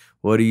again.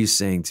 What are you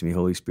saying to me,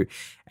 Holy Spirit?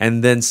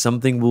 And then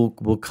something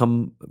will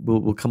come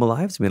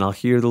alive to me, and I'll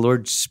hear the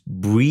Lord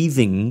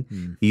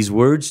breathing these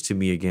words to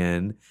me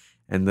again.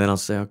 And then I'll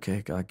say,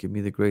 okay, God, give me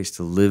the grace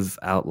to live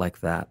out like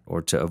that,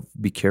 or to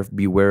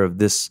beware of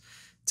this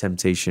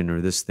temptation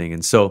or this thing.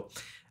 And so,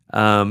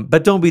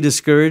 but don't be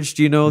discouraged.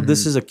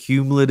 This is a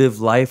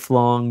cumulative,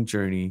 lifelong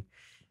journey.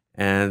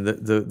 And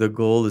the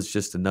goal is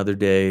just another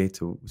day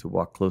to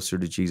walk closer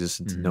to Jesus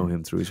and to know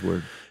him through his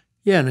word.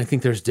 Yeah, and I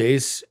think there's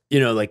days,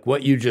 like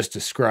what you just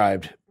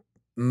described,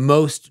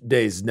 most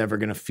days never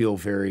going to feel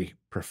very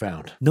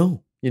profound.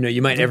 No.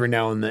 You might every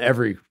now and then,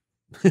 every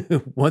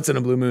once in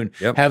a blue moon,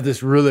 have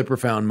this really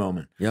profound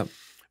moment. Yep.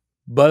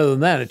 But other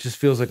than that, it just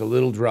feels like a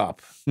little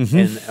drop.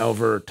 And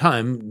over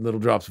time, little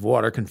drops of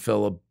water can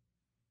fill a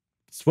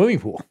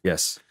swimming pool.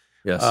 Yes.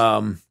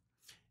 And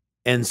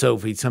so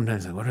if we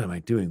sometimes like, what am I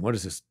doing? What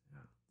is this?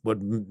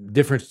 What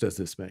difference does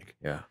this make?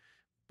 Yeah.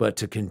 But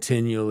to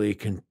continually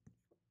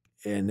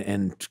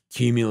and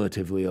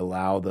cumulatively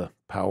allow the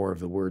power of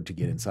the word to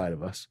get inside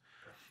of us,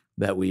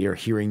 that we are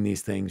hearing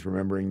these things,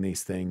 remembering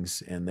these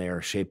things, and they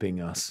are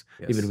shaping us,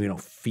 even if we don't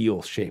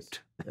feel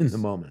shaped in the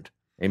moment.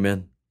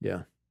 Amen.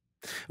 Yeah.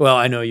 Well,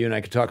 I know you and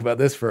I could talk about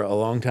this for a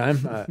long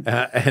time.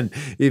 And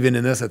even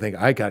in this, I think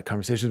I got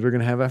conversations we're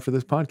going to have after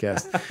this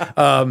podcast.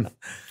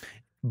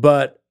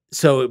 But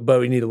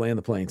we need to land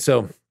the plane.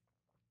 So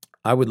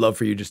I would love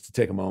for you just to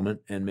take a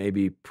moment and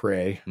maybe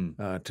pray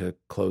to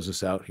close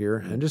us out here,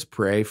 and just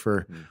pray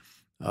for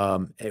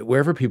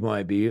wherever people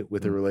might be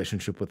with their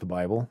relationship with the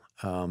Bible,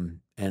 and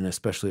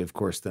especially, of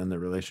course, then the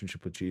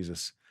relationship with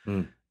Jesus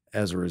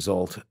as a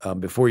result.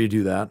 Before you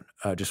do that,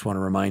 I just want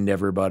to remind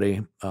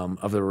everybody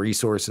of the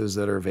resources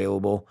that are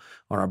available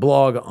on our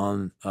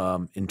blog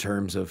in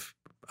terms of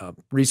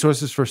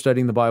resources for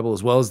studying the Bible,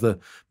 as well as the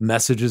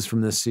messages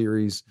from this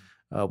series.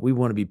 We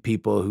want to be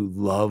people who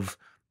love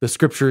the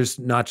scriptures,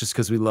 not just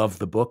because we love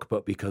the book,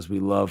 but because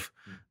we love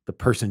the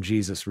person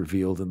Jesus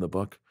revealed in the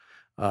book.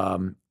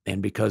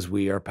 And because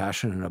we are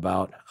passionate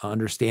about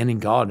understanding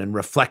God and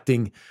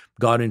reflecting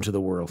God into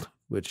the world,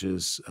 which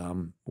is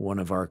one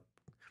of our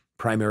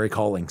primary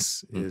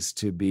callings, is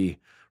to be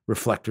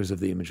reflectors of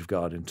the image of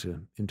God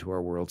into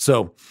our world.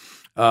 So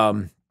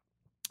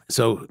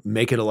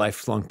make it a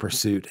lifelong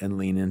pursuit and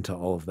lean into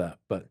all of that.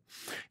 But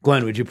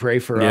Glenn, would you pray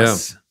for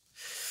us?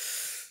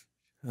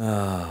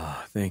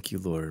 Thank you,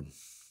 Lord.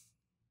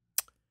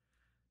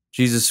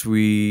 Jesus,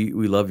 we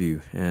love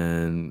you,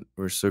 and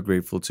we're so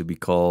grateful to be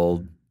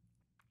called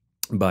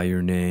by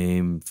your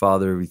name.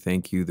 Father, we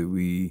thank you that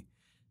we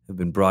have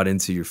been brought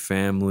into your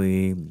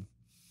family.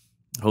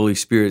 Holy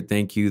Spirit,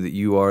 thank you that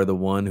you are the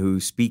one who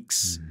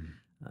speaks,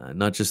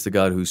 not just the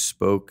God who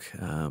spoke,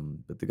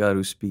 but the God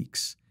who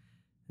speaks.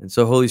 And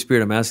so, Holy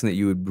Spirit, I'm asking that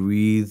you would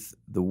breathe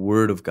the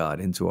word of God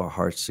into our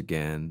hearts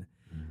again.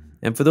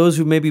 And for those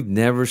who maybe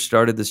never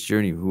started this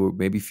journey, who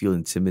maybe feel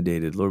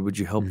intimidated, Lord, would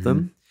you help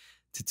them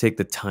to take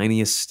the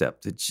tiniest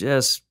step, to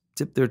just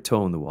dip their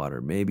toe in the water,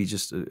 maybe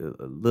just a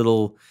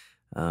little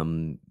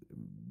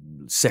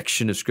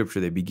section of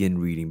scripture they begin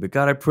reading. But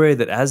God, I pray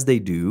that as they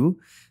do,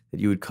 that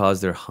you would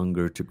cause their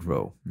hunger to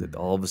grow, that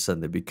all of a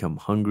sudden they become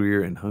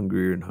hungrier and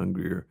hungrier and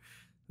hungrier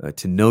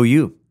to know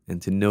you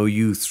and to know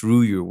you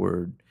through your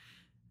word.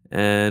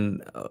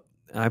 And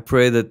I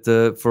pray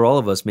that for all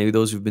of us, maybe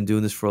those who've been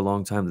doing this for a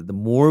long time, that the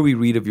more we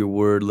read of your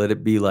word, let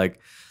it be like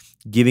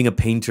giving a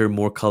painter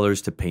more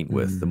colors to paint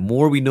with. The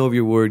more we know of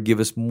your word,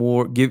 give us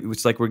more.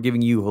 It's like we're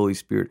giving you, Holy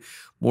Spirit,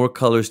 more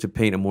colors to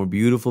paint a more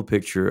beautiful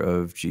picture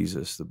of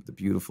Jesus, the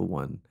beautiful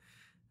one,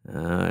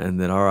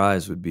 and that our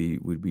eyes would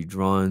be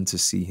drawn to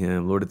see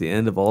him. Lord, at the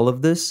end of all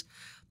of this,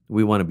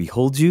 we want to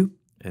behold you,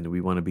 and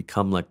we want to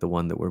become like the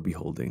one that we're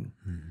beholding.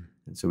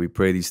 And so we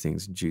pray these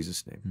things in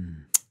Jesus'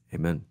 name.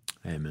 Amen.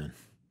 Amen.